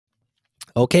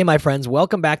Okay, my friends,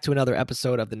 welcome back to another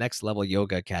episode of the Next Level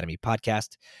Yoga Academy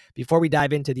podcast. Before we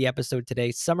dive into the episode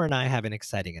today, Summer and I have an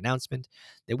exciting announcement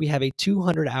that we have a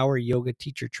 200-hour yoga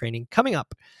teacher training coming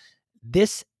up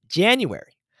this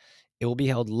January. It will be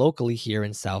held locally here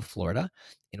in South Florida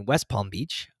in West Palm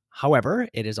Beach. However,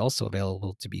 it is also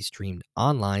available to be streamed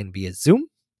online via Zoom.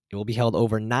 It will be held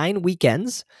over 9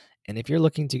 weekends. And if you're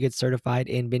looking to get certified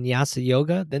in Vinyasa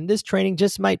Yoga, then this training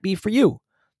just might be for you.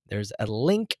 There's a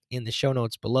link in the show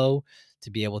notes below to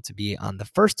be able to be on the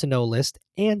first to know list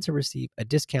and to receive a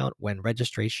discount when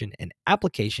registration and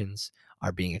applications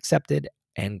are being accepted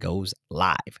and goes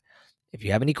live. If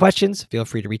you have any questions, feel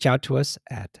free to reach out to us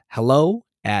at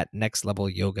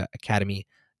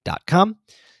hello@nextlevelyogaacademy.com.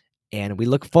 And we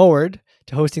look forward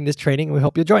to hosting this training, and we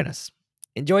hope you'll join us.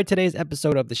 Enjoy today's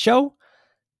episode of the show.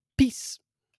 Peace.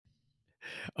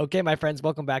 Okay, my friends,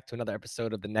 welcome back to another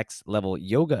episode of the Next Level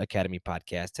Yoga Academy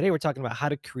podcast. Today, we're talking about how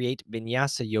to create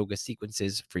vinyasa yoga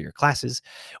sequences for your classes.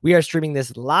 We are streaming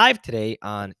this live today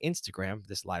on Instagram,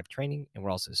 this live training, and we're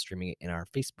also streaming it in our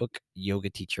Facebook Yoga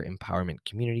Teacher Empowerment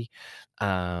community.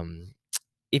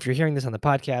 If you're hearing this on the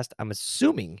podcast, I'm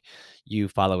assuming you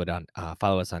follow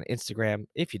us on Instagram.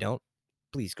 If you don't,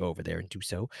 please go over there and do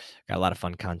so. Got a lot of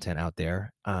fun content out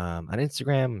there on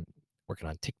Instagram, working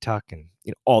on TikTok, and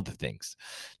all the things.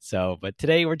 So, but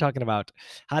today we're talking about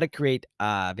how to create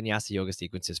vinyasa yoga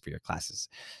sequences for your classes.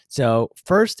 So,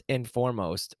 first and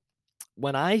foremost,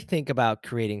 when I think about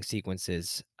creating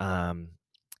sequences, and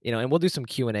we'll do some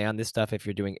Q&A on this stuff if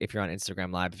you're on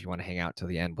Instagram Live, if you want to hang out till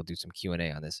the end, we'll do some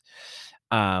Q&A on this.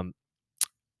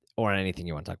 Or on anything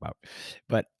you want to talk about.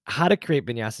 But how to create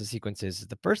vinyasa sequences,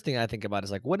 the first thing I think about is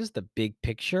like, what is the big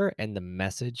picture and the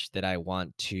message that I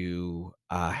want to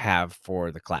have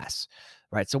for the class,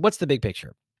 right? So what's the big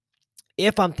picture?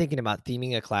 If I'm thinking about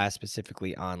theming a class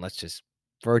specifically on,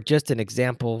 for just an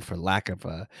example, for lack of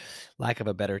a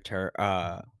better term,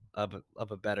 of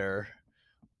a better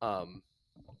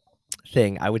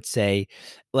thing, I would say,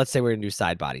 let's say we're gonna do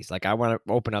side bodies. Like I want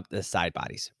to open up the side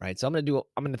bodies, right? So I'm gonna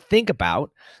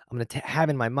have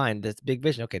in my mind this big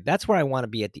vision. Okay, that's where I want to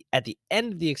be at the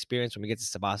end of the experience when we get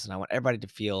to Savasana. I want everybody to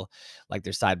feel like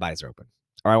their side bodies are open,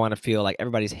 or I want to feel like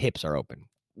everybody's hips are open,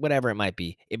 whatever it might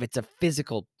be. If it's a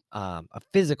physical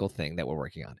thing that we're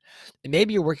working on, and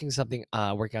maybe you're working on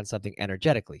something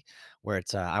energetically, where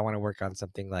it's I want to work on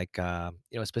something like a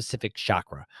specific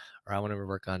chakra, or I want to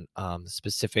work on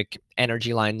specific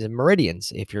energy lines and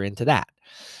meridians if you're into that.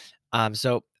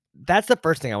 So that's the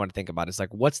first thing I want to think about is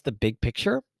like, what's the big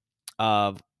picture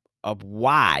of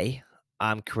why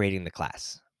I'm creating the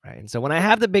class, right? And so when I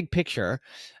have the big picture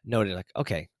noted, like,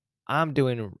 okay, I'm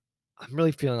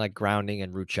really feeling like grounding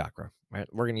and root chakra, right?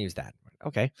 We're going to use that.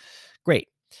 Okay, great.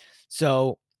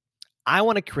 So I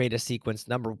want to create a sequence,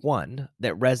 number one,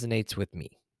 that resonates with me,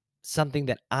 something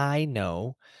that I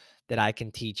know that I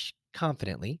can teach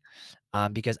confidently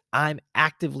because I'm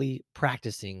actively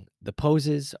practicing the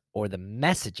poses or the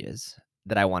messages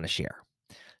that I want to share.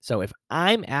 So if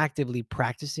I'm actively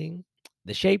practicing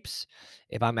the shapes,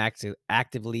 if I'm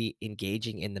actively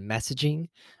engaging in the messaging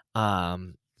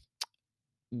um,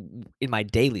 in my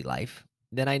daily life,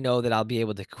 then I know that I'll be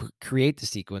able to create the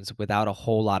sequence without a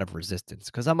whole lot of resistance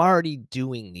because I'm already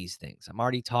doing these things. I'm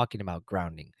already talking about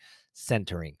grounding,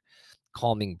 centering,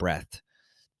 calming breath,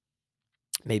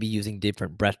 maybe using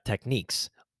different breath techniques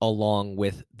along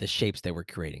with the shapes that we're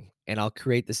creating. And I'll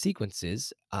create the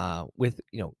sequences with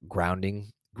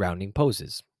grounding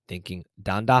poses, thinking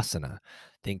dandasana,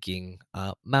 thinking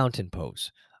mountain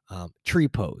pose, tree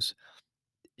pose,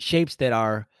 shapes that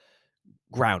are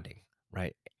grounding,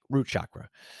 right? Root chakra.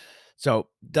 So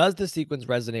does the sequence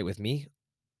resonate with me?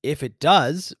 If it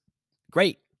does,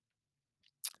 great.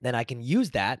 Then I can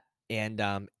use that, and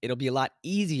it'll be a lot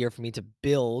easier for me to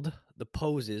build the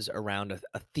poses around a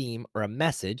theme or a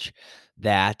message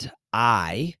that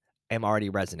I am already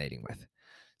resonating with.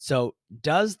 So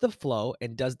does the flow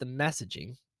and does the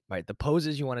messaging, right, the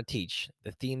poses you want to teach,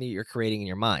 the theme that you're creating in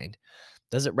your mind,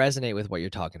 does it resonate with what you're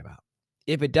talking about?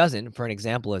 If it doesn't, for an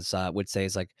example, is would say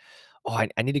is like, oh,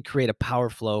 I need to create a power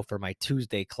flow for my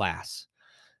Tuesday class,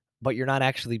 but you're not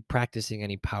actually practicing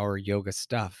any power yoga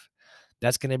stuff.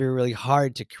 That's going to be really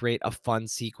hard to create a fun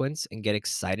sequence and get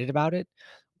excited about it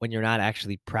when you're not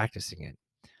actually practicing it.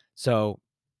 So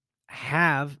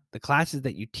have the classes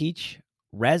that you teach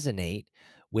resonate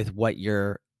with what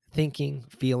you're thinking,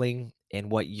 feeling, and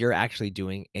what you're actually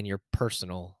doing in your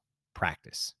personal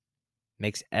practice.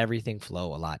 Makes everything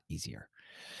flow a lot easier.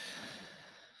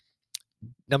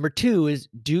 Number two is,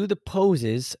 do the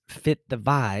poses fit the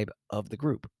vibe of the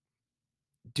group?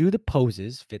 Do the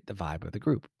poses fit the vibe of the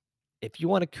group? If you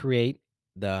want to create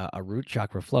the a root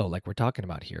chakra flow like we're talking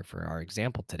about here for our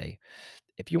example today.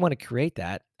 If you want to create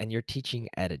that and you're teaching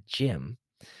at a gym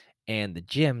and the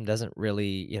gym doesn't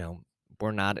really,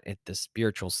 we're not at the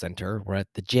spiritual center, we're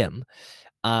at the gym.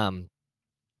 Um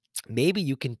Maybe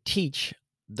you can teach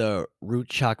the root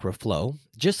chakra flow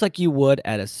just like you would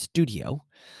at a studio,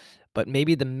 but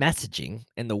maybe the messaging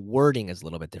and the wording is a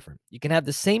little bit different. You can have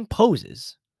the same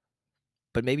poses,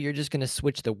 but maybe you're just going to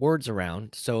switch the words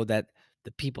around so that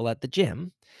the people at the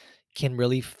gym can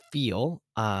really feel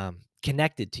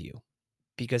connected to you.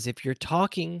 Because if you're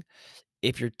teaching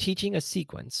a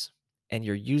sequence and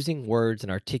you're using words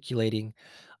and articulating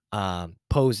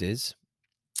poses,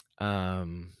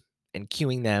 um, and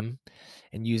cueing them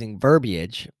and using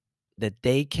verbiage that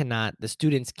the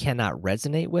students cannot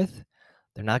resonate with,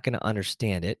 they're not going to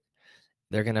understand it.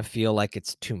 They're going to feel like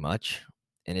it's too much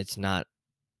and it's not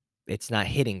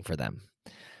hitting for them.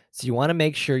 So you want to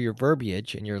make sure your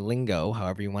verbiage and your lingo,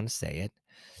 however you want to say it,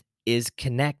 is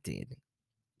connected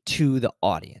to the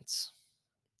audience.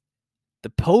 The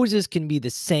poses can be the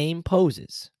same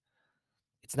poses.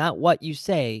 It's not what you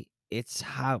say, it's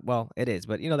how, well, it is,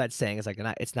 but you know that saying is like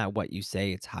it's not what you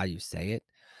say, it's how you say it.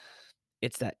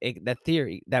 It's that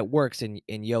theory that works in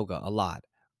yoga a lot.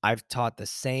 I've taught the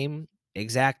same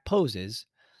exact poses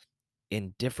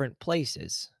in different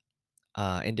places,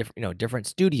 in different different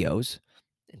studios,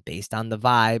 and based on the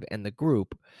vibe and the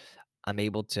group, I'm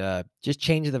able to just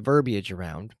change the verbiage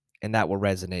around, and that will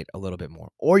resonate a little bit more.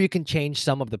 Or you can change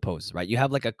some of the poses, right? You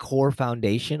have like a core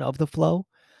foundation of the flow.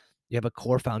 You have a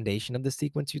core foundation of the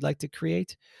sequence you'd like to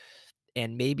create,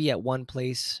 and maybe at one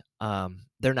place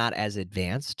they're not as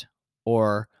advanced,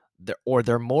 or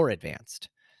they're more advanced,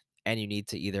 and you need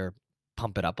to either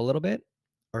pump it up a little bit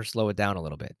or slow it down a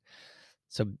little bit.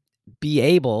 So be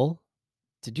able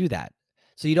to do that.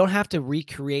 So you don't have to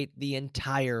recreate the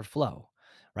entire flow,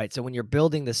 right? So when you're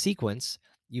building the sequence,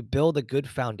 you build a good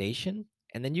foundation,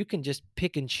 and then you can just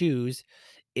pick and choose,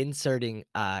 inserting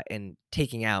and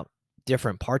taking out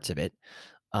different parts of it,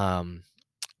 um,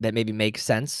 that maybe make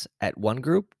sense at one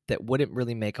group that wouldn't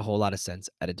really make a whole lot of sense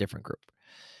at a different group.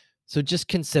 So just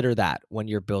consider that when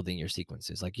you're building your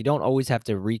sequences. Like, you don't always have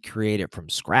to recreate it from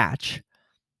scratch.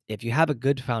 If you have a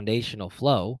good foundational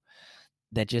flow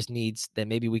that just needs, then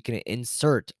maybe we can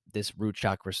insert this root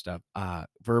chakra stuff,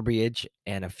 verbiage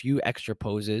and a few extra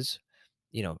poses,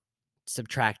 you know,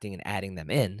 subtracting and adding them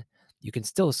in. You can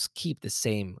still keep the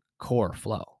same core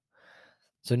flow.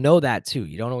 So know that too.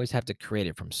 You don't always have to create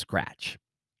it from scratch.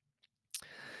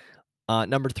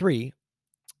 Number three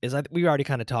is, we already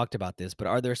kind of talked about this, but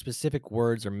are there specific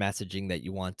words or messaging that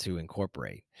you want to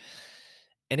incorporate?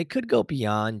 And it could go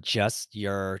beyond just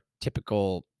your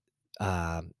typical,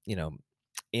 you know,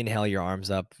 inhale your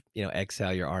arms up,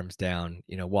 exhale your arms down,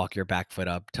 walk your back foot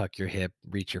up, tuck your hip,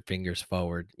 reach your fingers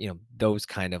forward, those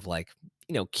kind of like,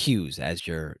 cues as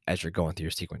you're going through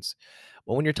your sequence.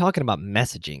 But when you're talking about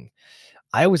messaging,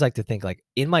 I always like to think like,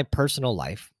 in my personal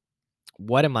life,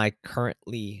 what am I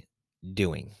currently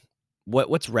doing?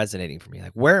 What's resonating for me?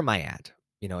 Like, where am I at?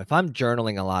 If I'm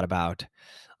journaling a lot about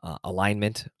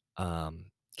alignment, um,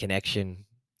 connection,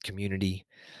 community,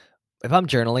 if I'm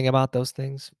journaling about those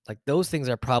things, like, those things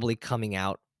are probably coming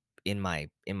out in my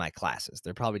classes.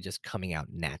 They're probably just coming out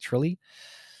naturally.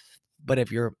 But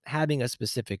if you're having a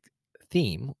specific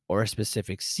theme or a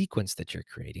specific sequence that you're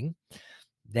creating,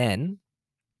 then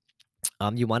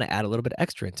you want to add a little bit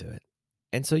extra into it.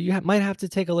 And so you might have to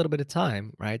take a little bit of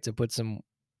time, right, to put some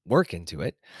work into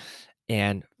it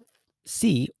and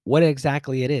see what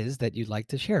exactly it is that you'd like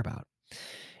to share about,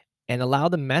 and allow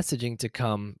the messaging to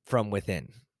come from within.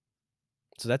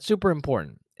 So that's super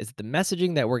important. Is the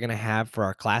messaging that we're going to have for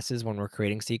our classes when we're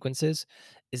creating sequences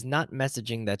is not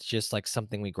messaging that's just like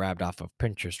something we grabbed off of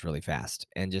Pinterest really fast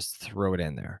and just throw it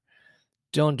in there.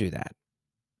 Don't do that.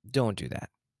 Don't do that.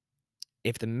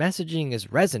 If the messaging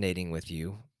is resonating with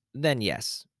you, then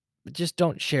yes. But just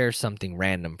don't share something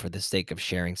random for the sake of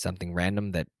sharing something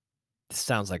random that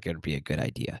sounds like it would be a good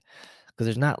idea, because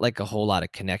there's not like a whole lot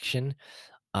of connection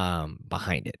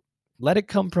behind it. Let it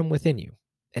come from within you.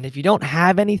 And if you don't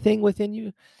have anything within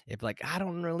you, if like, I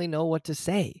don't really know what to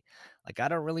say, like, I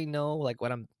don't really know, like,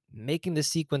 when I'm making the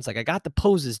sequence, like, I got the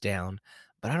poses down,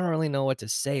 but I don't really know what to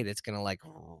say that's going to like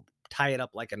tie it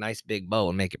up like a nice big bow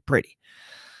and make it pretty.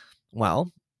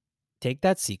 Well, take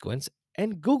that sequence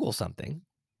and Google something.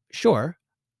 Sure,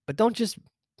 but don't just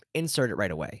insert it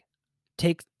right away.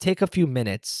 Take a few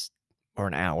minutes or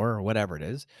an hour or whatever it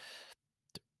is.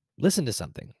 Listen to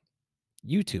something.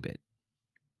 YouTube it.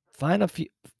 Find a few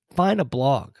find a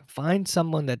blog. Find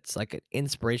someone that's like an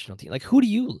inspirational team. Like, who do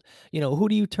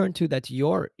you turn to that's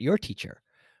your teacher,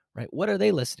 right? What are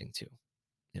they listening to?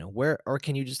 Where, or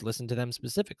can you just listen to them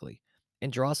specifically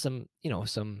and draw some,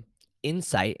 some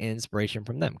insight and inspiration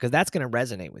from them? Because that's going to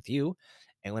resonate with you.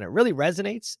 And when it really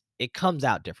resonates, it comes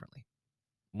out differently.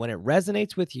 When it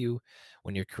resonates with you,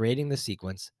 when you're creating the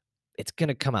sequence, it's going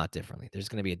to come out differently. There's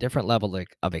going to be a different level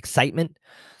of excitement.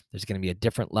 There's going to be a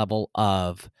different level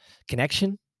of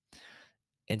connection.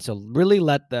 And so really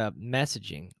let the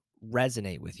messaging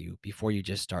resonate with you before you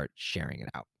just start sharing it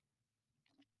out.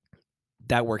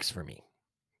 That works for me.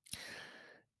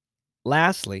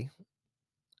 Lastly,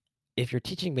 if you're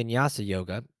teaching vinyasa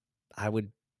yoga, I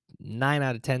would 9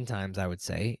 out of 10 times, I would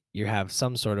say you have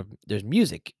some sort of, there's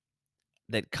music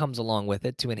that comes along with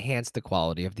it to enhance the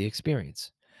quality of the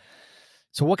experience.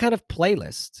 So, what kind of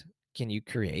playlist can you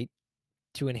create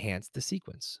to enhance the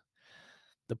sequence?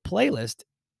 The playlist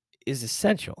is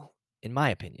essential, in my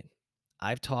opinion.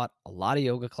 I've taught a lot of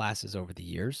yoga classes over the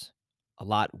years, a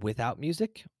lot without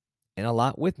music and a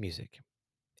lot with music.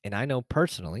 And I know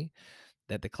personally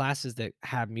that the classes that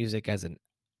have music as an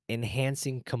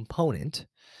enhancing component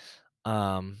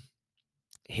um,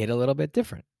 hit a little bit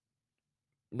different.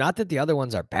 Not that the other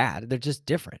ones are bad, they're just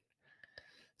different.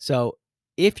 So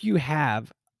if you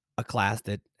have a class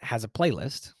that has a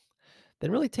playlist,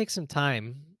 then really take some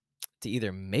time to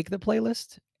either make the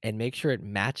playlist and make sure it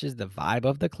matches the vibe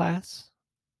of the class,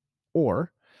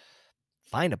 or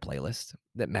find a playlist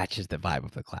that matches the vibe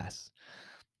of the class.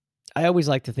 I always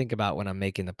like to think about when I'm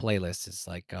making the playlist, it's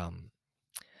like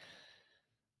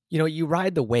you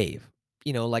ride the wave.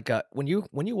 Like when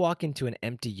you walk into an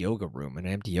empty yoga room, an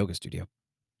empty yoga studio,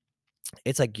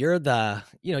 it's like you're the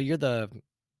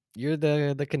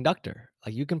conductor.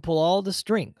 Like you can pull all the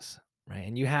strings, right?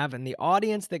 And you have and the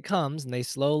audience that comes and they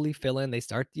slowly fill in. They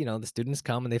start, the students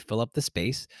come and they fill up the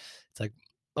space. It's like,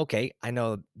 okay, I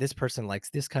know this person likes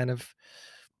this kind of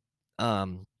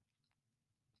um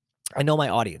I know my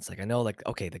audience. Like I know like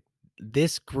okay,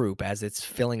 this group as it's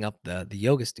filling up the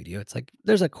yoga studio, it's like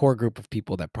there's a core group of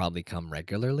people that probably come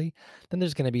regularly. Then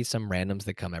there's going to be some randoms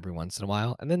that come every once in a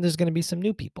while, and then there's going to be some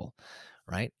new people,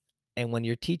 right? And when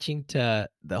you're teaching to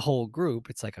the whole group,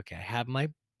 it's like okay, I have my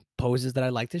poses that I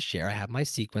like to share. I have my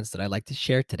sequence that I like to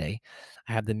share today.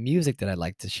 I have the music that I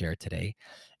like to share today.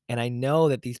 And I know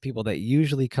that these people that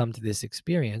usually come to this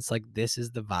experience, like this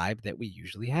is the vibe that we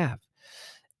usually have.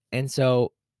 And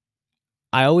so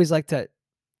I always like to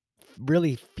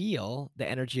really feel the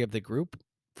energy of the group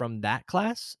from that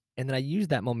class, and then I use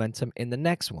that momentum in the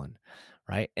next one,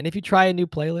 right? And if you try a new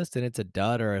playlist and it's a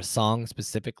dud or a song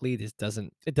specifically it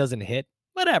doesn't hit,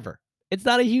 whatever. It's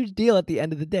not a huge deal at the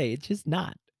end of the day. It's just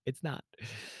not. It's not.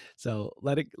 So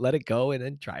let it go and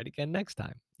then try it again next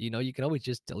time. You can always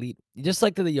just delete. Just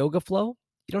like the yoga flow,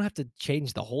 you don't have to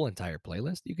change the whole entire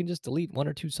playlist. You can just delete one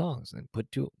or two songs and put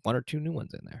one or two new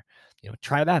ones in there.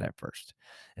 Try that at first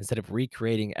instead of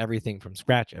recreating everything from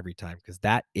scratch every time, because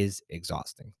that is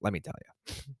exhausting. Let me tell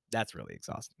you, that's really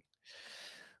exhausting.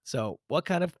 So, what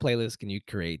kind of playlist can you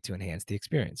create to enhance the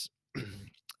experience?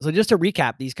 So, just to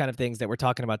recap these kind of things that we're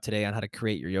talking about today on how to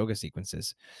create your yoga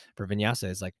sequences for vinyasa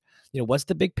is like, what's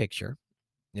the big picture?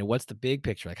 What's the big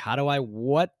picture? Like,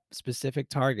 what specific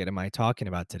target am I talking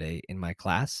about today in my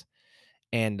class?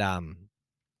 And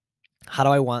how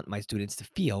do I want my students to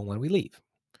feel when we leave?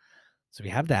 So, we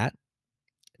have that.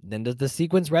 Then does the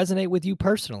sequence resonate with you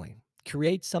personally?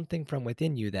 Create something from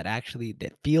within you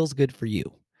that feels good for you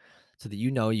so that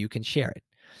you can share it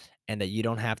and that you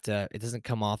don't have to it doesn't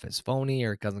come off as phony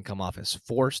or it doesn't come off as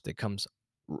forced. It comes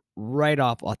right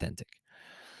off authentic.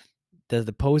 Does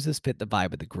the poses fit the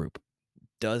vibe of the group?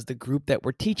 Does the group that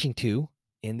we're teaching to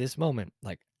in this moment,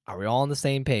 like, are we all on the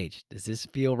same page? Does this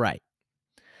feel right?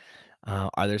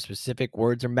 Are there specific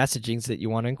words or messagings that you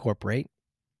want to incorporate?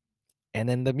 And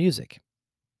then the music,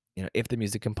 if the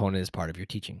music component is part of your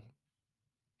teaching.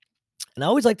 And I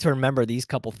always like to remember these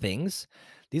couple things.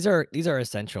 These are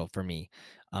essential for me,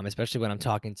 especially when I'm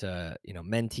talking to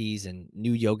mentees and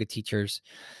new yoga teachers.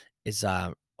 Is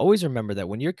always remember that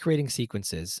when you're creating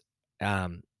sequences,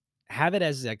 um, have it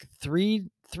as like three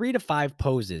to five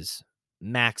poses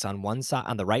max on one side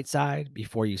on the right side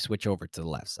before you switch over to the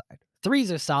left side. Three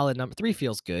is a solid number. Three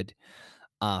feels good.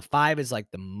 Five is like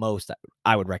the most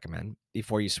I would recommend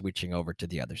before you switching over to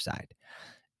the other side.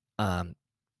 Um,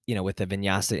 with the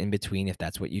vinyasa in between, if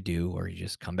that's what you do, or you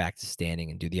just come back to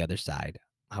standing and do the other side,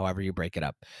 however you break it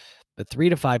up. But 3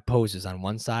 to 5 poses on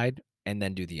one side and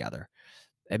then do the other.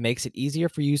 It makes it easier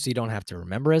for you so you don't have to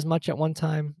remember as much at one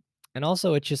time. And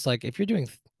also, it's just like if you're doing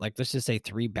like let's just say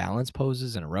 3 balance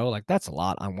poses in a row, like that's a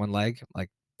lot on one leg. Like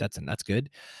that's good.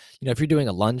 If you're doing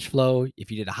a lunge flow,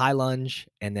 if you did a high lunge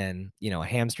and then a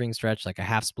hamstring stretch, like a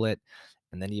half split,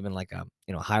 and then even like a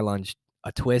high lunge,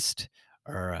 a twist,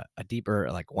 or a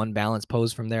deeper, like one balance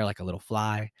pose from there, like a little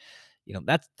fly.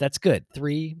 That's good.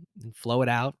 3, and flow it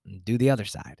out and do the other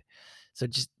side. So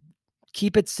just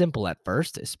keep it simple at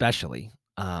first, especially,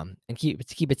 and keep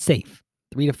it safe.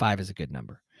 3 to 5 is a good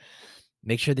number.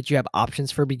 Make sure that you have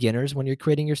options for beginners when you're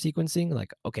creating your sequencing.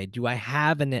 Like, okay, do I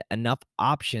have enough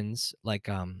options like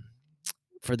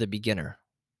for the beginner?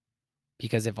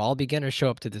 Because if all beginners show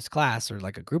up to this class or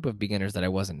like a group of beginners that I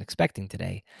wasn't expecting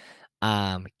today,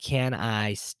 can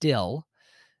I still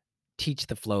teach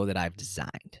the flow that I've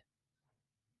designed?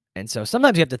 And so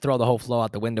sometimes you have to throw the whole flow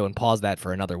out the window and pause that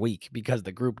for another week because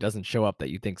the group doesn't show up that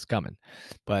you think's coming.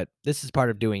 But this is part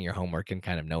of doing your homework and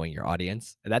kind of knowing your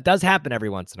audience. And that does happen every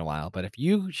once in a while. But if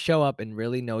you show up and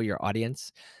really know your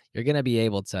audience, you're going to be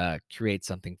able to create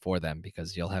something for them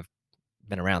because you'll have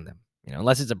been around them.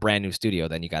 Unless it's a brand new studio,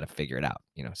 then you got to figure it out.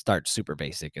 Start super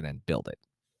basic and then build it.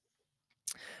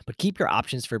 But keep your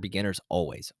options for beginners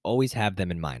always. Always have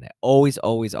them in mind. I always,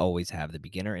 always, always have the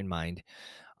beginner in mind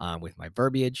with my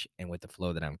verbiage and with the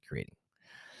flow that I'm creating.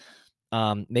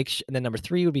 And then number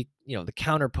 3 would be, the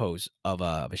counter pose of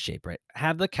a shape, right?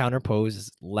 Have the counter pose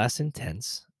is less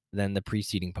intense than the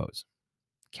preceding pose.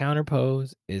 Counter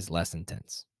pose is less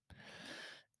intense.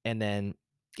 And then,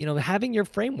 having your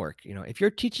framework, if you're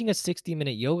teaching a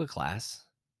 60-minute yoga class,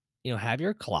 have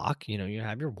your clock, you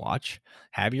have your watch,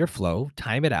 have your flow,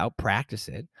 time it out, practice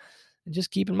it, and just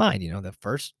keep in mind, the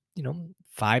first,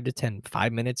 5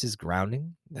 minutes is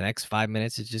grounding. The next 5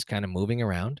 minutes is just kind of moving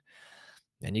around.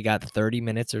 Then you got 30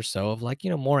 minutes or so of like,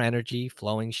 more energy,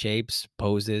 flowing shapes,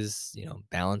 poses,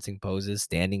 balancing poses,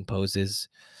 standing poses,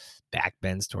 back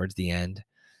bends towards the end.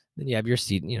 Then you have your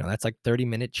seat, that's like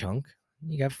 30-minute chunk.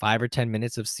 You got 5 or 10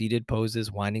 minutes of seated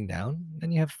poses winding down.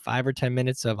 Then you have 5 or 10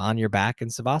 minutes of on your back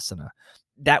and savasana.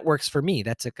 That works for me.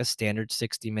 That's like a standard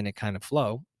 60-minute kind of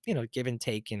flow, give and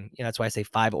take. And that's why I say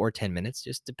 5 or 10 minutes,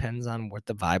 just depends on what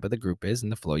the vibe of the group is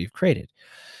and the flow you've created.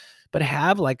 But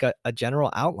have like a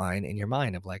general outline in your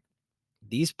mind of like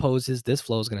these poses, this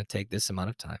flow is going to take this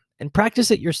amount of time, and practice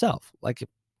it yourself. Like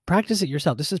practice it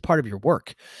yourself. This is part of your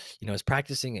work, is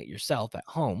practicing it yourself at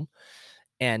home.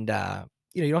 And,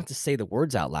 you don't have to say the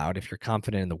words out loud if you're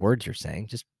confident in the words you're saying.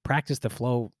 Just practice the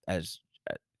flow as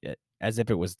if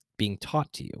it was being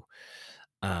taught to you.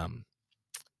 Um,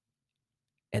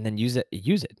 and then use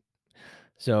it.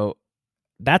 So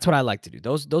that's what I like to do.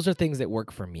 Those are things that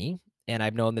work for me, and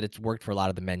I've known that it's worked for a lot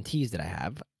of the mentees that I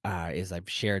have. Is I've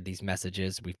shared these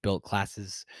messages, we've built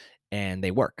classes, and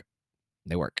they work.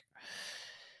 They work.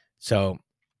 So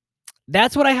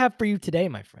that's what I have for you today,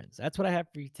 my friends. That's what I have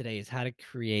for you today is how to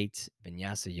create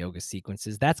vinyasa yoga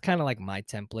sequences. That's kind of like my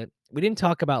template. We didn't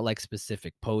talk about like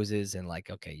specific poses and like,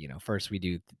 okay, first we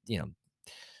do,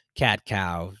 cat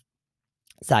cow,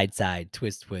 side,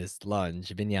 twist, lunge,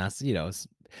 vinyasa,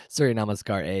 Surya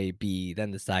Namaskar A, B,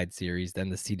 then the side series, then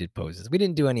the seated poses. We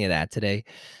didn't do any of that today.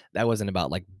 That wasn't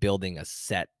about like building a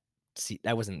set.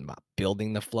 That wasn't about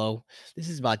building the flow. This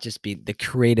is about just being the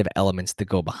creative elements that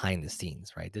go behind the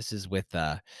scenes, right? This is with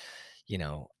you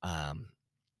know, I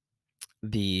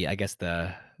guess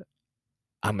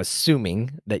I'm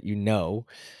assuming that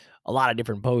a lot of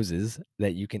different poses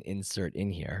that you can insert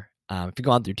in here. If you've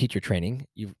gone through teacher training,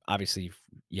 you have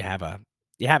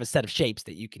a set of shapes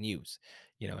that you can use.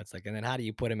 It's like, and then how do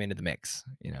you put them into the mix?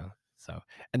 So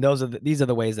and these are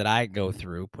the ways that I go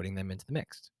through putting them into the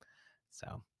mix.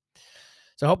 So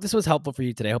I hope this was helpful for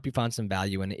you today. I hope you found some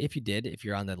value. And if you did, if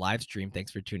you're on the live stream,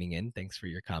 thanks for tuning in. Thanks for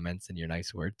your comments and your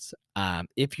nice words.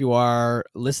 If you are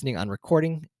listening on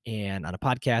recording and on a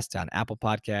podcast, on Apple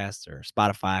Podcasts or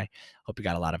Spotify, hope you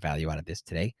got a lot of value out of this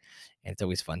today. And it's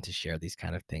always fun to share these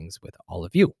kind of things with all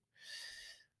of you.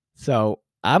 So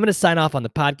I'm going to sign off on the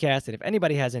podcast. And if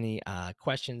anybody has any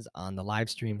questions on the live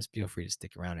streams, feel free to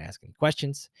stick around and ask any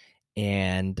questions.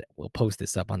 And we'll post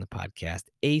this up on the podcast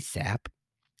ASAP.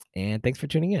 And thanks for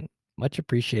tuning in. Much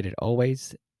appreciated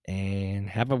always. And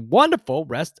have a wonderful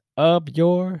rest of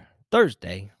your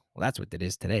Thursday. Well, that's what it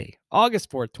is today, August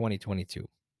 4th, 2022.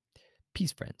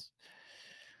 Peace, friends.